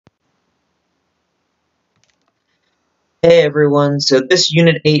Hey everyone, so this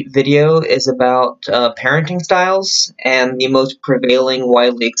Unit 8 video is about parenting styles and the most prevailing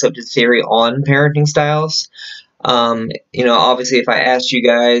widely accepted theory on parenting styles. Obviously if I asked you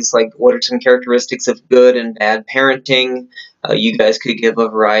guys, like, what are some characteristics of good and bad parenting, you guys could give a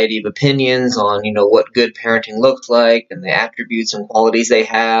variety of opinions on, what good parenting looks like and the attributes and qualities they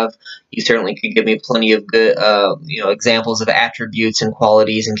have. You certainly could give me plenty of good, examples of attributes and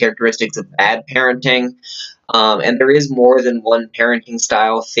qualities and characteristics of bad parenting. And there is more than one parenting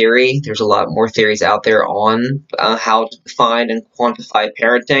style theory. There's a lot more theories out there on how to define and quantify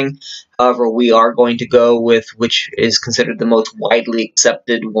parenting. However, we are going to go with which is considered the most widely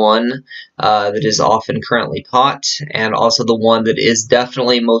accepted one that is often currently taught, and also the one that is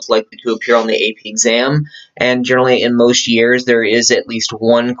definitely most likely to appear on the AP exam. And generally, in most years, there is at least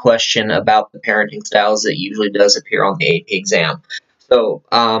one question about the parenting styles that usually does appear on the AP exam. So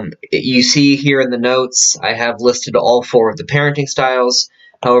you see here in the notes, I have listed all four of the parenting styles.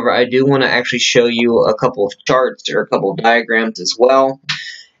 However, I do want to actually show you a couple of charts or a couple of diagrams as well.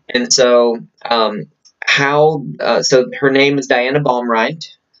 And so, so her name is Diana Baumrind.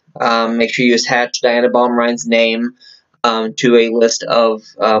 Make sure you attach Diana Baumrind's name to a list of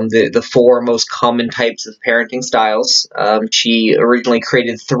the four most common types of parenting styles. She originally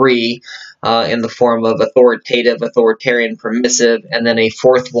created three in the form of authoritative, authoritarian, permissive, and then a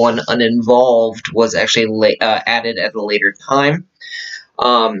fourth one, uninvolved, was actually added at a later time.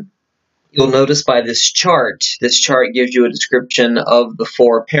 You'll notice by this chart gives you a description of the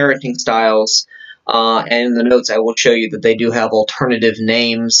four parenting styles. And in the notes I will show you that they do have alternative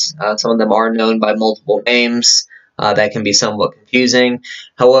names. Some of them are known by multiple names. That can be somewhat confusing.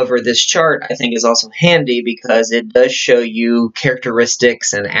 However, this chart I think is also handy because it does show you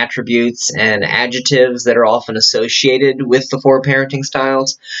characteristics and attributes and adjectives that are often associated with the four parenting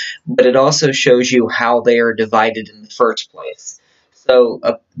styles, but it also shows you how they are divided in the first place. So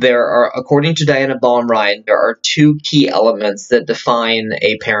according to Diana Baumrind, there are two key elements that define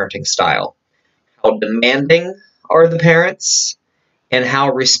a parenting style: how demanding are the parents, and how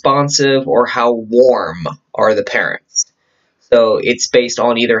responsive or how warm are the parents. So it's based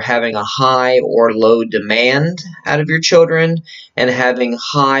on either having a high or low demand out of your children and having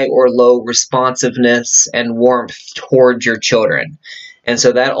high or low responsiveness and warmth towards your children. And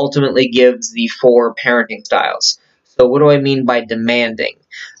so that ultimately gives the four parenting styles. So what do I mean by demanding?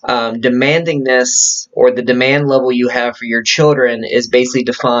 Demandingness, or the demand level you have for your children, is basically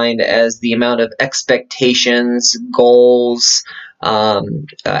defined as the amount of expectations, goals,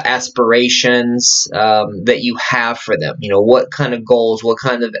 aspirations that you have for them. What kind of goals, what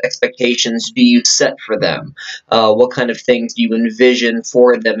kind of expectations do you set for them? What kind of things do you envision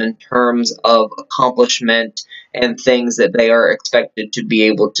for them in terms of accomplishment and things that they are expected to be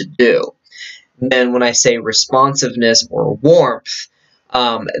able to do? And then when I say responsiveness or warmth,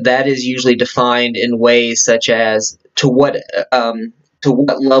 that is usually defined in ways such as to what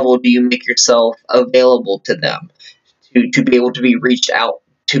level do you make yourself available to them, to be able to be reached out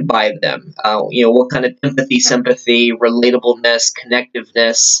to by them. What kind of empathy, sympathy, relatableness,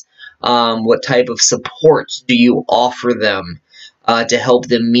 connectiveness, what type of support do you offer them to help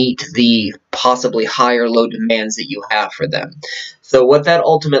them meet the possibly high or low demands that you have for them. So what that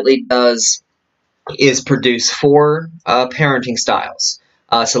ultimately does is produce four parenting styles.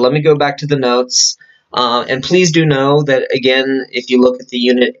 So let me go back to the notes. And please do know that, again, if you look at the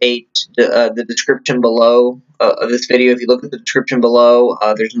Unit 8, the description below of this video, if you look at the description below,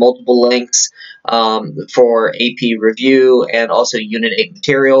 there's multiple links for AP review and also Unit 8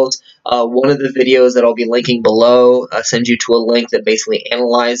 materials. One of the videos that I'll be linking below sends you to a link that basically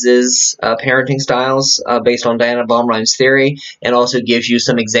analyzes parenting styles based on Diana Baumrind's theory, and also gives you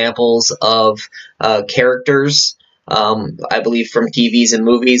some examples of characters, I believe from TVs and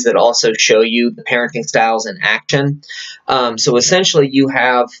movies, that also show you the parenting styles in action. So essentially you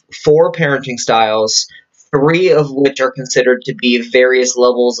have four parenting styles, three of which are considered to be various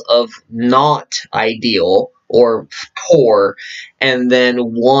levels of not ideal or poor, and then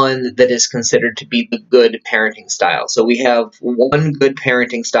one that is considered to be the good parenting style. So we have one good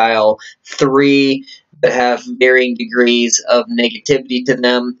parenting style, three that have varying degrees of negativity to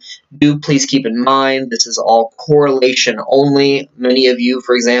them. Do please keep in mind, this is all correlation only. Many of you,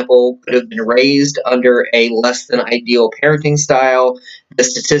 for example, could have been raised under a less than ideal parenting style.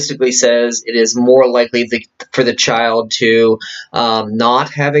 This statistically says it is more likely for the child to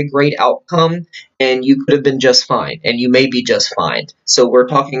not have a great outcome, and you could have been just fine, and you may be just fine. So we're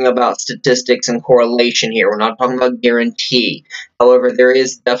talking about statistics and correlation here. We're not talking about guarantee. However, there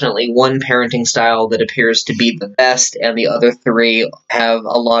is definitely one parenting style that appears to be the best, and the other three have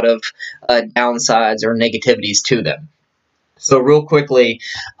a lot of downsides or negativities to them. So real quickly,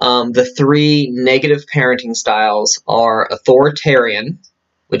 the three negative parenting styles are authoritarian,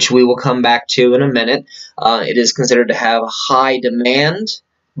 which we will come back to in a minute. It is considered to have high demand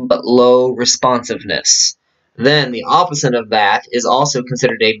but low responsiveness. Then the opposite of that is also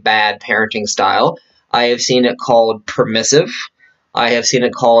considered a bad parenting style. I have seen it called permissive. I have seen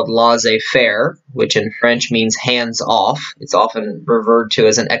it called laissez-faire, which in French means hands-off. It's often referred to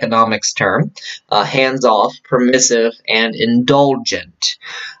as an economics term. Hands-off, permissive, and indulgent.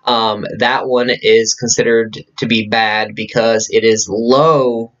 That one is considered to be bad because it is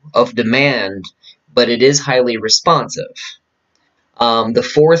low of demand, but it is highly responsive. The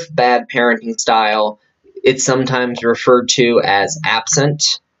fourth bad parenting style, it's sometimes referred to as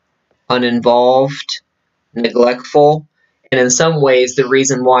absent, uninvolved, neglectful, and in some ways the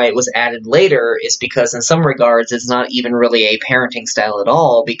reason why it was added later is because in some regards it's not even really a parenting style at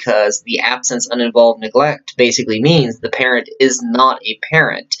all, because the absence, uninvolved, neglect basically means the parent is not a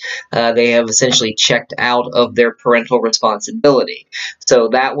parent. They have essentially checked out of their parental responsibility. So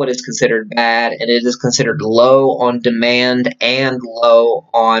that one is considered bad, and it is considered low on demand and low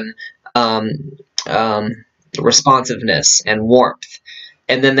on responsiveness and warmth.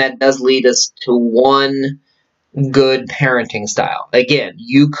 And then that does lead us to one good parenting style. Again,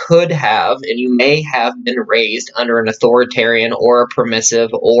 you could have, and you may have been raised under an authoritarian or a permissive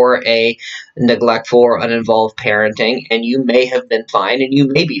or a neglectful or uninvolved parenting, and you may have been fine, and you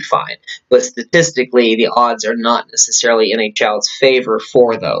may be fine. But statistically, the odds are not necessarily in a child's favor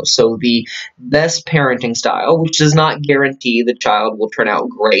for those. So the best parenting style, which does not guarantee the child will turn out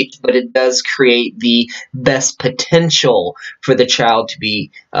great, but it does create the best potential for the child to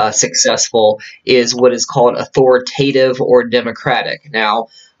be successful, is what is called authoritative or democratic. Now,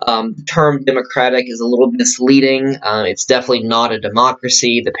 the term democratic is a little misleading. It's definitely not a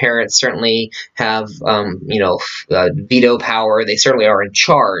democracy. The parents certainly have, veto power. They certainly are in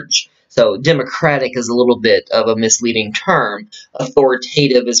charge. So democratic is a little bit of a misleading term.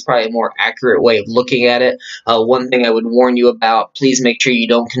 Authoritative is probably a more accurate way of looking at it. One thing I would warn you about, please make sure you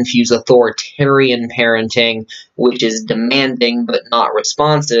don't confuse authoritarian parenting, which is demanding but not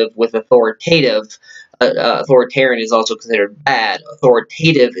responsive, with authoritative. Authoritarian is also considered bad.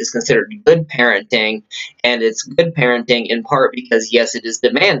 Authoritative is considered good parenting, and it's good parenting in part because, yes, it is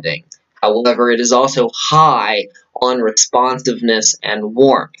demanding. However, it is also high on responsiveness and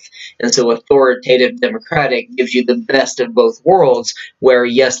warmth. And so authoritative democratic gives you the best of both worlds, where,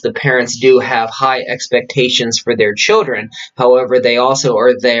 yes, the parents do have high expectations for their children. However, they also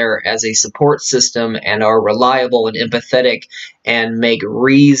are there as a support system and are reliable and empathetic and make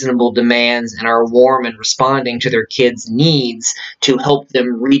reasonable demands and are warm and responding to their kids' needs to help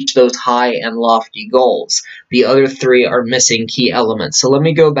them reach those high and lofty goals. The other three are missing key elements. So let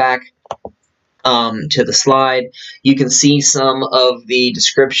me go back to the slide. You can see some of the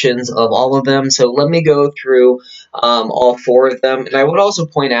descriptions of all of them. So let me go through all four of them. And I would also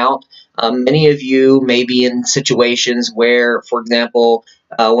point out, many of you may be in situations where, for example,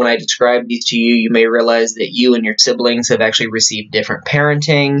 when I describe these to you, you may realize that you and your siblings have actually received different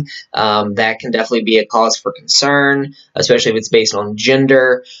parenting. That can definitely be a cause for concern, especially if it's based on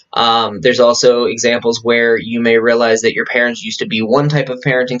gender. There's also examples where you may realize that your parents used to be one type of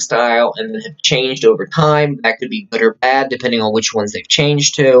parenting style and then have changed over time. That could be good or bad, depending on which ones they've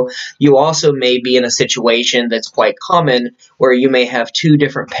changed to. You also may be in a situation that's quite common, where you may have two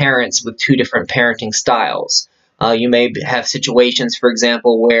different parents with two different parenting styles. You may have situations, for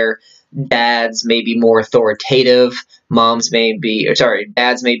example, where dads may be more authoritative, dads may be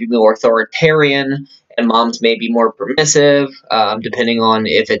more authoritarian, and moms may be more permissive, depending on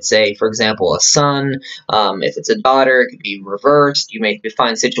if it's for example, a son. If it's a daughter, it could be reversed. You may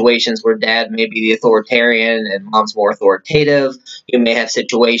find situations where dad may be the authoritarian and mom's more authoritative. You may have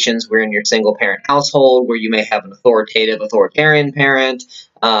situations where in your single-parent household where you may have an authoritarian parent,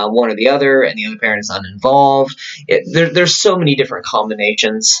 one or the other, and the other parent is uninvolved. There's so many different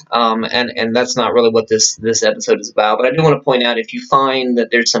combinations, and that's not really what this episode is about. But I do want to point out, if you find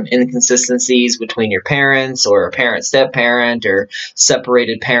that there's some inconsistencies between your parents, or a parent step-parent, or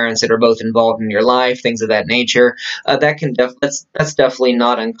separated parents that are both involved in your life, things of that nature, that's definitely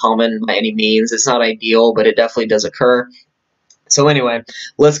not uncommon by any means. It's not ideal, but it definitely does occur. So anyway,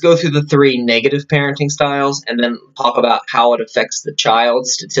 let's go through the 3 negative parenting styles and then talk about how it affects the child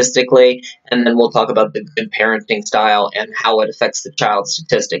statistically, and then we'll talk about the good parenting style and how it affects the child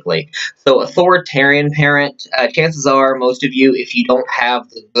statistically. So authoritarian parent, chances are most of you, if you don't have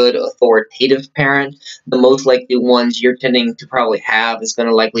the good authoritative parent, the most likely ones you're tending to probably have is going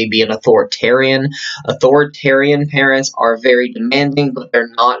to likely be an authoritarian. Authoritarian parents are very demanding, but they're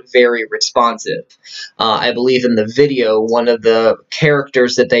not very responsive. I believe in the video, one of the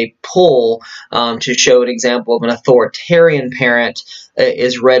characters that they pull to show an example of an authoritarian parent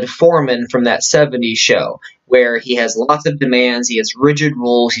is Red Foreman from that 70s show, where he has lots of demands, he has rigid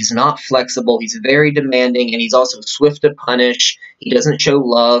rules, he's not flexible, he's very demanding, and he's also swift to punish. He doesn't show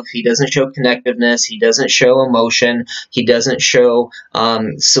love, he doesn't show connectiveness, he doesn't show emotion, he doesn't show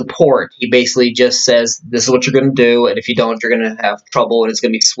support. He basically just says, this is what you're going to do, and if you don't, you're going to have trouble, and it's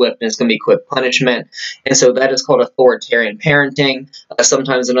going to be swift, and it's going to be quick punishment. And so that is called authoritarian parenting.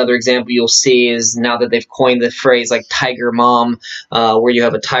 Sometimes another example you'll see is, now that they've coined the phrase like tiger mom, where you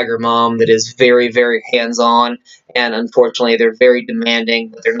have a tiger mom that is very, very hands-on, and unfortunately they're very demanding,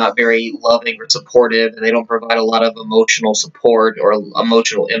 but they're not very loving or supportive, and they don't provide a lot of emotional support or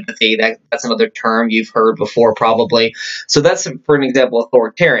emotional empathy. That's another term you've heard before probably. So that's, for an example,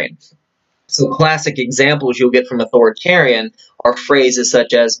 authoritarian. So classic examples you'll get from authoritarian are phrases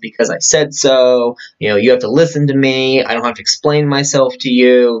such as, because I said so, you have to listen to me, I don't have to explain myself to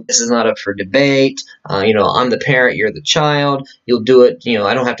you, this is not up for debate, I'm the parent, you're the child, you'll do it,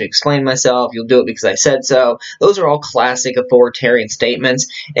 I don't have to explain myself, you'll do it because I said so. Those are all classic authoritarian statements,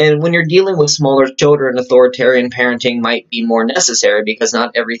 and when you're dealing with smaller children, authoritarian parenting might be more necessary because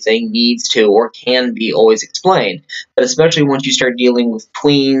not everything needs to or can be always explained. But especially once you start dealing with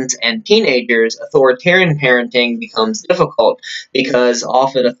tweens and teenagers, authoritarian parenting becomes difficult, because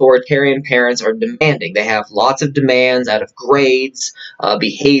often authoritarian parents are demanding. They have lots of demands out of grades,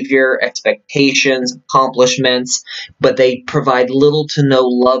 behavior, expectations, accomplishments, but they provide little to no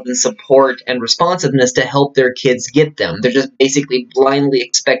love and support and responsiveness to help their kids get them. They're just basically blindly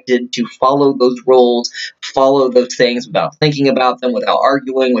expected to follow those rules, follow those things without thinking about them, without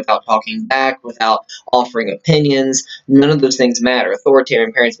arguing, without talking back, without offering opinions. None of those things matter.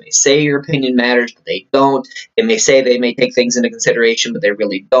 Authoritarian parents may say your opinion matters, but they don't. They may say they may take things into consideration, but they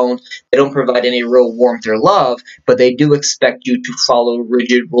really don't. They don't provide any real warmth or love, but they do expect you to follow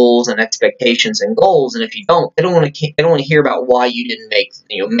rigid rules and expectations and goals. And if you don't, they don't want to hear about why you didn't make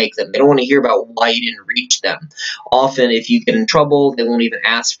them. They don't want to hear about why you didn't reach them. Often, if you get in trouble, they won't even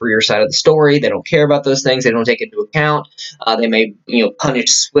ask for your side of the story. They don't care about those things. They don't take into account. They may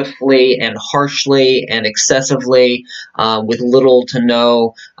punish swiftly and harshly and excessively, with little to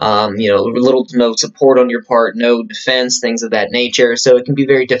no support on your part, no defense, things of that nature. So it can be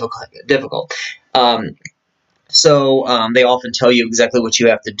very difficult. They often tell you exactly what you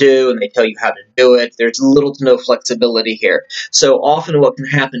have to do, and they tell you how to do it. There's little to no flexibility here. So often what can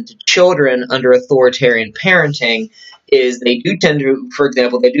happen to children under authoritarian parenting is they do tend to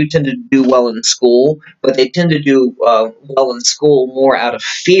do well in school, but they tend to do well in school more out of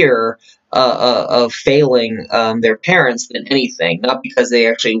fear of failing their parents than anything, not because they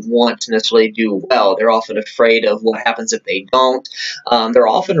actually want to necessarily do well. They're often afraid of what happens if they don't. They're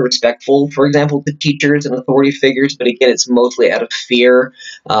often respectful, for example, to teachers and authority figures, but again, it's mostly out of fear,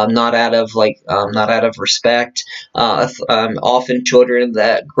 not out of respect. Often children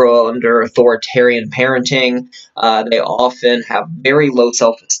that grow under authoritarian parenting, they often have very low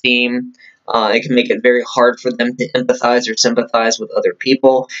self-esteem. It can make it very hard for them to empathize or sympathize with other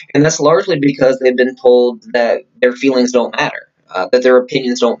people, and that's largely because they've been told that their feelings don't matter, that their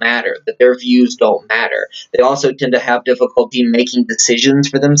opinions don't matter, that their views don't matter. They also tend to have difficulty making decisions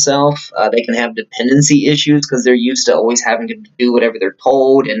for themselves. They can have dependency issues because they're used to always having to do whatever they're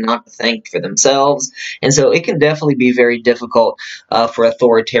told and not to think for themselves. And so it can definitely be very difficult for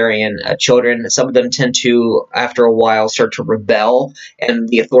authoritarian children. Some of them tend to, after a while, start to rebel, and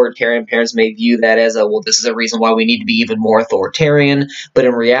the authoritarian parents may view that as this is a reason why we need to be even more authoritarian. But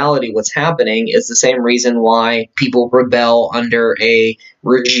in reality, what's happening is the same reason why people rebel under a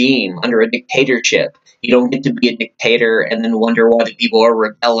regime, under a dictatorship. You don't get to be a dictator and then wonder why the people are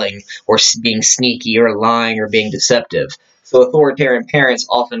rebelling or being sneaky or lying or being deceptive. So authoritarian parents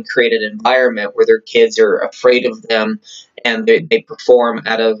often create an environment where their kids are afraid of them, and they perform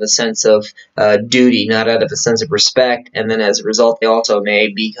out of a sense of duty, not out of a sense of respect. And then as a result, they also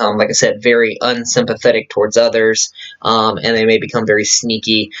may become, like I said, very unsympathetic towards others, and they may become very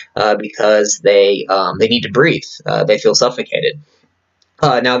sneaky because they need to breathe. They feel suffocated.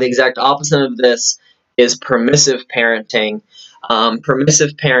 Now, the exact opposite of this is permissive parenting.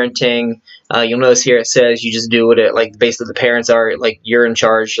 Permissive parenting, you'll notice here it says you just do what it, like basically the parents are, like you're in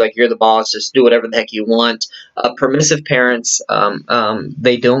charge, like you're the boss, just do whatever the heck you want. Permissive parents,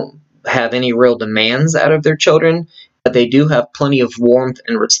 they don't have any real demands out of their children, but they do have plenty of warmth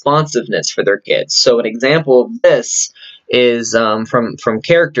and responsiveness for their kids. So an example of this is from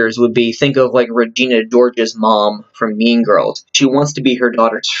characters would be, think of like Regina George's mom from Mean Girls. She wants to be her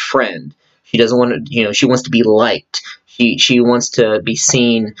daughter's friend. She doesn't want to, she wants to be liked. She wants to be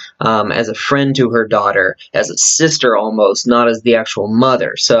seen as a friend to her daughter, as a sister almost, not as the actual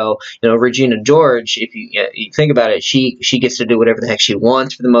mother. So, Regina George, if you think about it, she gets to do whatever the heck she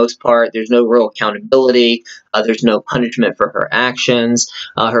wants for the most part. There's no real accountability. There's no punishment for her actions.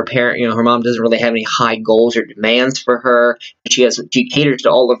 Her her mom doesn't really have any high goals or demands for her. She caters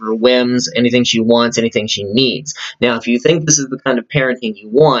to all of her whims, anything she wants, anything she needs. Now, if you think this is the kind of parenting you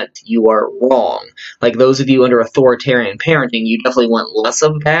want, you are wrong. Like those of you under authoritarian parenting, you definitely want less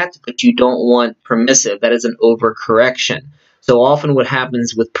of that, but you don't want permissive. That is an overcorrection. So often what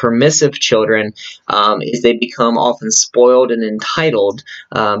happens with permissive children is they become often spoiled and entitled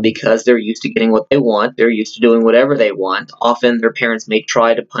because they're used to getting what they want. They're used to doing whatever they want. Often their parents may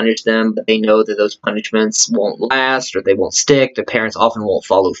try to punish them, but they know that those punishments won't last or they won't stick. Their parents often won't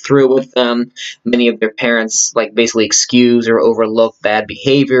follow through with them. Many of their parents basically excuse or overlook bad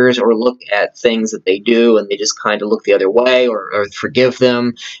behaviors or look at things that they do and they just kind of look the other way or forgive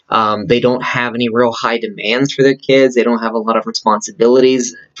them. They don't have any real high demands for their kids. They don't have a lot of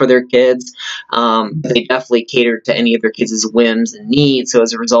responsibilities for their kids. They definitely cater to any of their kids' whims and needs. So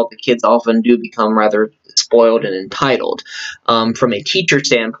as a result, the kids often do become rather spoiled and entitled. From a teacher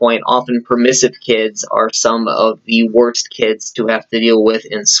standpoint, often permissive kids are some of the worst kids to have to deal with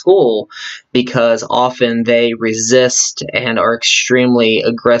in school because often they resist and are extremely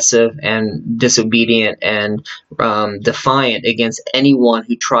aggressive and disobedient and defiant against anyone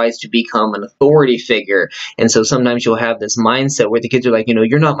who tries to become an authority figure. And so sometimes you'll have this mindset where the kids are like,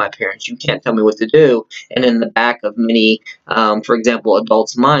 you're not my parents, you can't tell me what to do. And in the back of many, for example,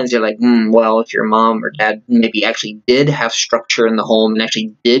 adults' minds, they're like, well, if your mom or dad maybe actually did have structure in the home and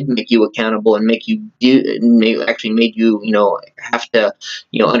actually did make you accountable and made you have to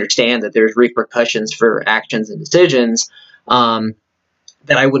understand that there's repercussions for actions and decisions,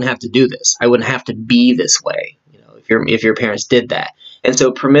 that I wouldn't have to do this. I wouldn't have to be this way, if your parents did that. And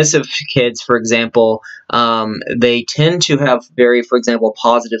so permissive kids, for example, they tend to have very, for example,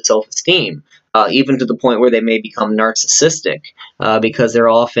 positive self-esteem, even to the point where they may become narcissistic because they're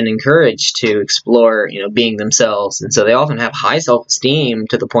often encouraged to explore, being themselves. And so they often have high self-esteem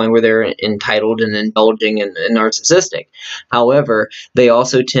to the point where they're entitled and indulging and narcissistic. However, they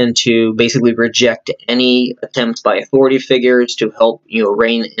also tend to basically reject any attempts by authority figures to help,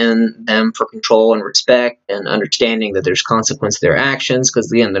 rein in them for control and respect and understanding that there's consequence to their actions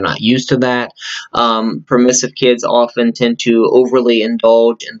because, again, they're not used to that. Permissive kids often tend to overly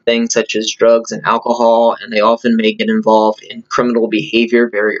indulge in things such as drugs and alcohol, and they often may get involved in criminal behavior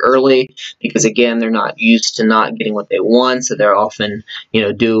very early because, again, they're not used to not getting what they want, so they're often,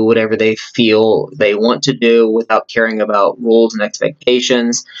 do whatever they feel they want to do without caring about rules and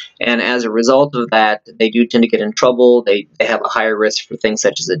expectations. And as a result of that, they do tend to get in trouble. They have a higher risk for things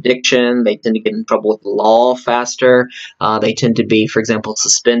such as addiction. They tend to get in trouble with the law faster. They tend to be, for example,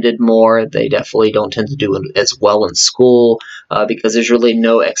 suspended more. They definitely don't tend to do as well in school because there's really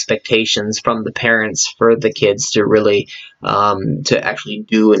no expectations from the parents for the kids to really to actually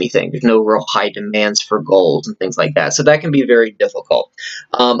do anything. There's no real high demands for goals and things like that. So that can be very difficult.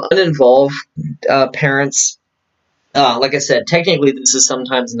 Uninvolved parents, like I said, technically this is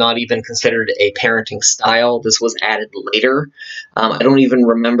sometimes not even considered a parenting style. This was added later. I don't even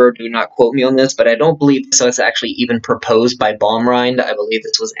remember, do not quote me on this, but I don't believe this was actually even proposed by Baumrind. I believe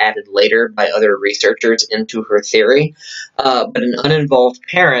this was added later by other researchers into her theory. But an uninvolved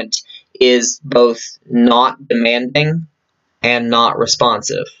parent is both not demanding and not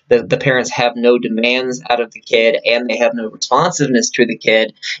responsive. The parents have no demands out of the kid and they have no responsiveness to the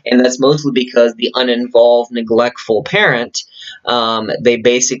kid, and that's mostly because the uninvolved, neglectful parent, they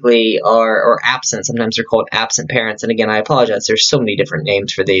basically are absent. Sometimes they're called absent parents, and again, I apologize, there's so many different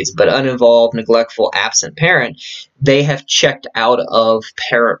names for these, but uninvolved, neglectful, absent parent, they have checked out of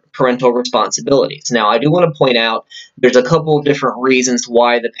parental responsibilities. Now, I do want to point out there's a couple of different reasons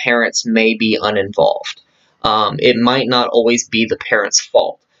why the parents may be uninvolved. It might not always be the parent's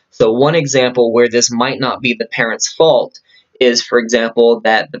fault. So one example where this might not be the parent's fault is, for example,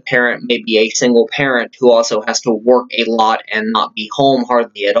 that the parent may be a single parent who also has to work a lot and not be home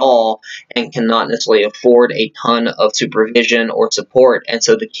hardly at all, and cannot necessarily afford a ton of supervision or support, and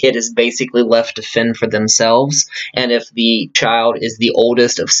so the kid is basically left to fend for themselves. And if the child is the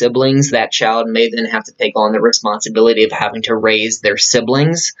oldest of siblings, that child may then have to take on the responsibility of having to raise their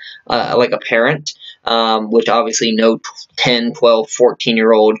siblings, like a parent, which obviously no 10, 12,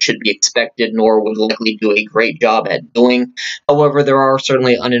 14-year-old should be expected, nor would likely do a great job at doing. However, there are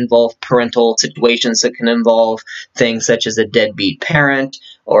certainly uninvolved parental situations that can involve things such as a deadbeat parent,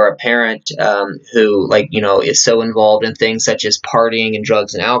 or a parent who, is so involved in things such as partying and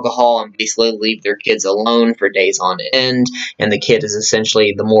drugs and alcohol, and basically leave their kids alone for days on end, and the kid is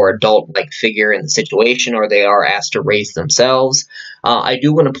essentially the more adult-like figure in the situation, or they are asked to raise themselves. I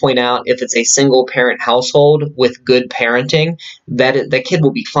do want to point out, if it's a single-parent household with good parenting, that kid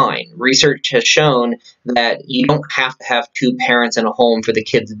will be fine. Research has shown that you don't have to have two parents in a home for the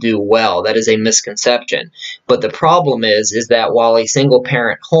kid to do well. That is a misconception. But the problem is that while a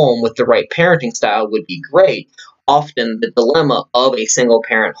single-parent home with the right parenting style would be great, often the dilemma of a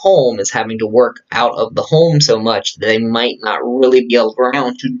single-parent home is having to work out of the home so much that they might not really be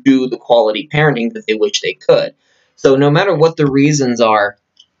around to do the quality parenting that they wish they could. So no matter what the reasons are,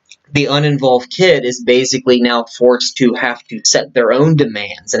 the uninvolved kid is basically now forced to have to set their own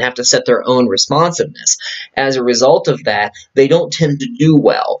demands and have to set their own responsiveness. As a result of that, they don't tend to do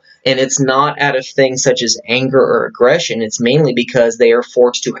well. And it's not out of things such as anger or aggression. It's mainly because they are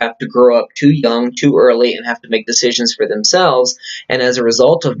forced to have to grow up too young, too early, and have to make decisions for themselves. And as a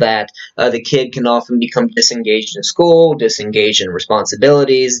result of that, the kid can often become disengaged in school, disengaged in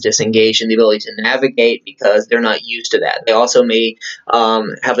responsibilities, disengaged in the ability to navigate because they're not used to that. They also may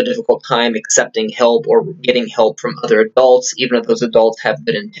have a difficult time accepting help or getting help from other adults, even if those adults have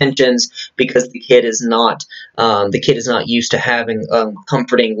good intentions, because the kid is not used to having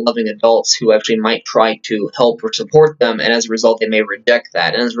comforting, loving adults who actually might try to help or support them, and as a result, they may reject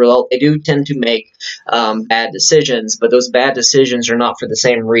that. And as a result, they do tend to make bad decisions, but those bad decisions are not for the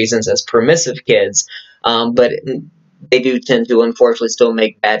same reasons as permissive kids, but they do tend to unfortunately still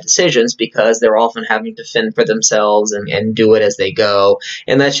make bad decisions because they're often having to fend for themselves and do it as they go.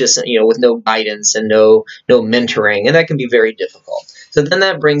 And that's just, with no guidance and no mentoring, and that can be very difficult. So then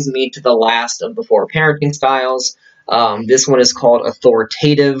that brings me to the last of the 4 parenting styles. This one is called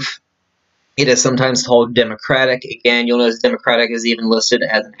authoritative. It is sometimes called democratic. Again, you'll notice democratic is even listed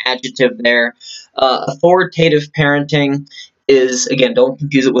as an adjective there. Authoritative parenting is, again, don't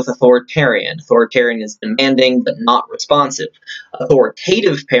confuse it with authoritarian. Authoritarian is demanding but not responsive.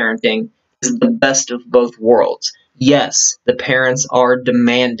 Authoritative parenting is the best of both worlds. Yes, the parents are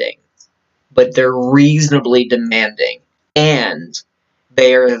demanding, but they're reasonably demanding, and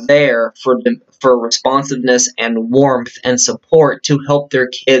they are there for responsiveness and warmth and support to help their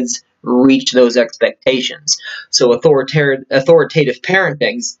kids reach those expectations. So authoritative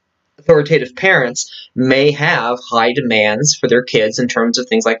parents may have high demands for their kids in terms of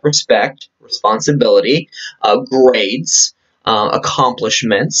things like respect, responsibility, grades,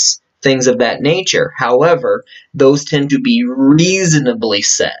 accomplishments, things of that nature. However, those tend to be reasonably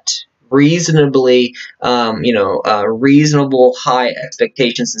set. Reasonably, reasonable high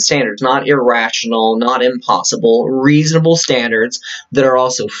expectations and standards, not irrational, not impossible, reasonable standards that are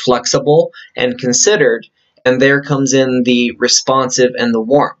also flexible and considered. And there comes in the responsive and the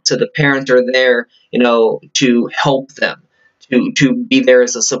warmth. So the parents are there, to help them, to be there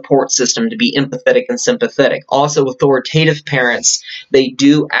as a support system, to be empathetic and sympathetic. Also, authoritative parents, they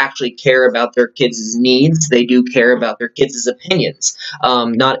do actually care about their kids' needs. They do care about their kids' opinions.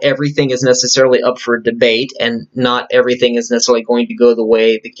 Not everything is necessarily up for debate, and not everything is necessarily going to go the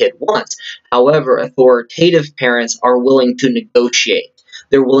way the kid wants. However, authoritative parents are willing to negotiate.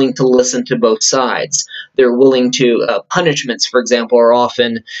 They're willing to listen to both sides. They're willing to, punishments, for example, are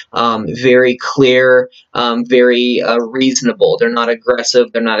often very clear, very reasonable. They're not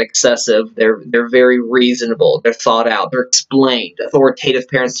aggressive. They're not excessive. They're very reasonable. They're thought out. They're explained. Authoritative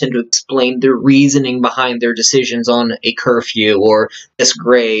parents tend to explain the reasoning behind their decisions on a curfew or this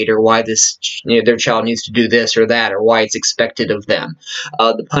grade, or why their child needs to do this or that, or why it's expected of them.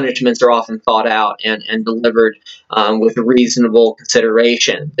 The punishments are often thought out and delivered with reasonable consideration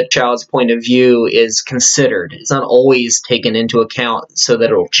information. The child's point of view is considered. It's not always taken into account so that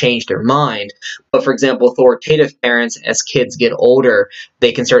it'll change their mind. But for example, authoritative parents, as kids get older,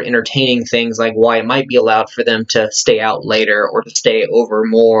 they can start entertaining things like why it might be allowed for them to stay out later or to stay over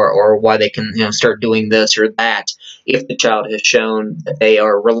more, or why they can start doing this or that if the child has shown that they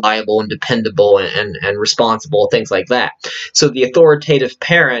are reliable and dependable and responsible, things like that. So the authoritative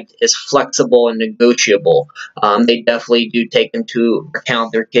parent is flexible and negotiable. They definitely do take into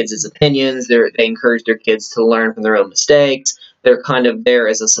account their kids' opinions. They encourage their kids to learn from their own mistakes. They're kind of there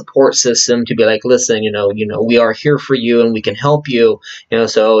as a support system to be like, listen, we are here for you and we can help you.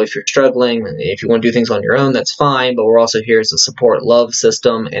 So if you're struggling, if you want to do things on your own, that's fine. But we're also here as a support love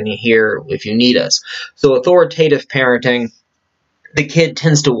system, and here if you need us. So authoritative parenting, the kid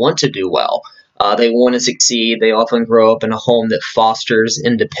tends to want to do well. They want to succeed. They often grow up in a home that fosters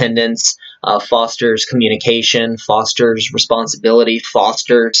independence, fosters communication, fosters responsibility,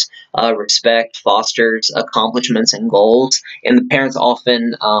 fosters respect, fosters accomplishments and goals. And the parents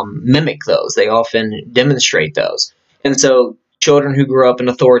often mimic those. They often demonstrate those. And so children who grow up in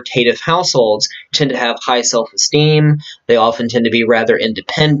authoritative households tend to have high self-esteem. They often tend to be rather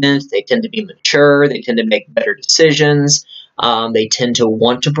independent. They tend to be mature. They tend to make better decisions. They tend to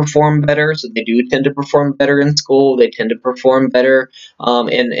want to perform better, so they do tend to perform better in school. They tend to perform better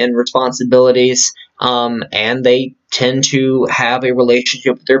in responsibilities, and they tend to have a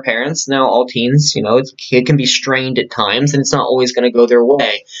relationship with their parents. Now, all teens, it can be strained at times, and it's not always going to go their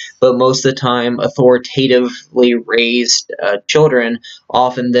way. But most of the time, authoritatively raised children,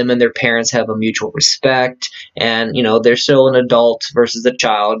 often them and their parents have a mutual respect, and they're still an adult versus a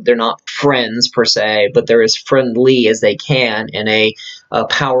child. They're not friends per se, but they're as friendly as they can in a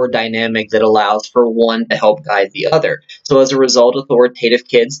power dynamic that allows for one to help guide the other. So as a result, authoritative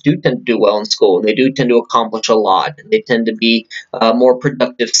kids do tend to do well in school. They do tend to accomplish a lot. They tend to be more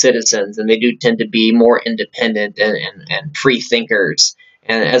productive citizens, and they do tend to be more independent and free thinkers.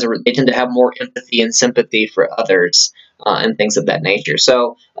 And they tend to have more empathy and sympathy for others and things of that nature.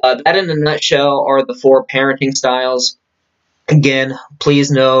 So that in a nutshell are the 4 parenting styles. Again, please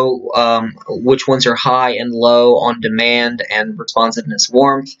know which ones are high and low on demand and responsiveness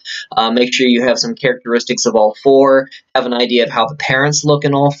warmth. Make sure you have some characteristics of all 4. Have an idea of how the parents look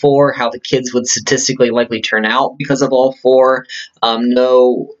in all 4, how the kids would statistically likely turn out because of all 4.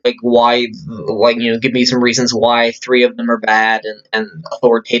 Know why, give me some reasons why 3 of them are bad and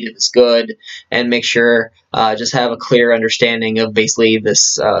authoritative is good, and make sure just have a clear understanding of basically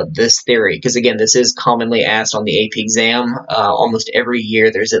this theory, because again, this is commonly asked on the AP exam. Almost every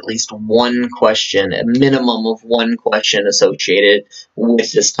year there's at least one question, a minimum of one question associated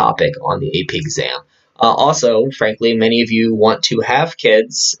with this topic on the AP exam. Also, frankly, many of you want to have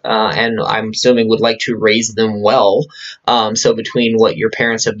kids, and I'm assuming would like to raise them well. So between what your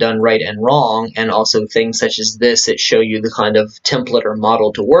parents have done right and wrong, and also things such as this that show you the kind of template or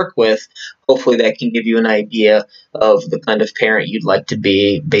model to work with, hopefully that can give you an idea of the kind of parent you'd like to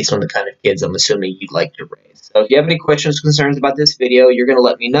be based on the kind of kids I'm assuming you'd like to raise. So if you have any questions or concerns about this video, you're going to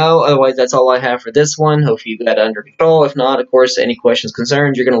let me know. Otherwise, that's all I have for this one. Hope you got it under control. If not, of course, any questions,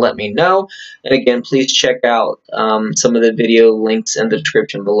 concerns, you're going to let me know. And again, please check out some of the video links in the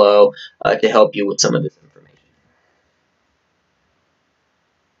description below to help you with some of this information.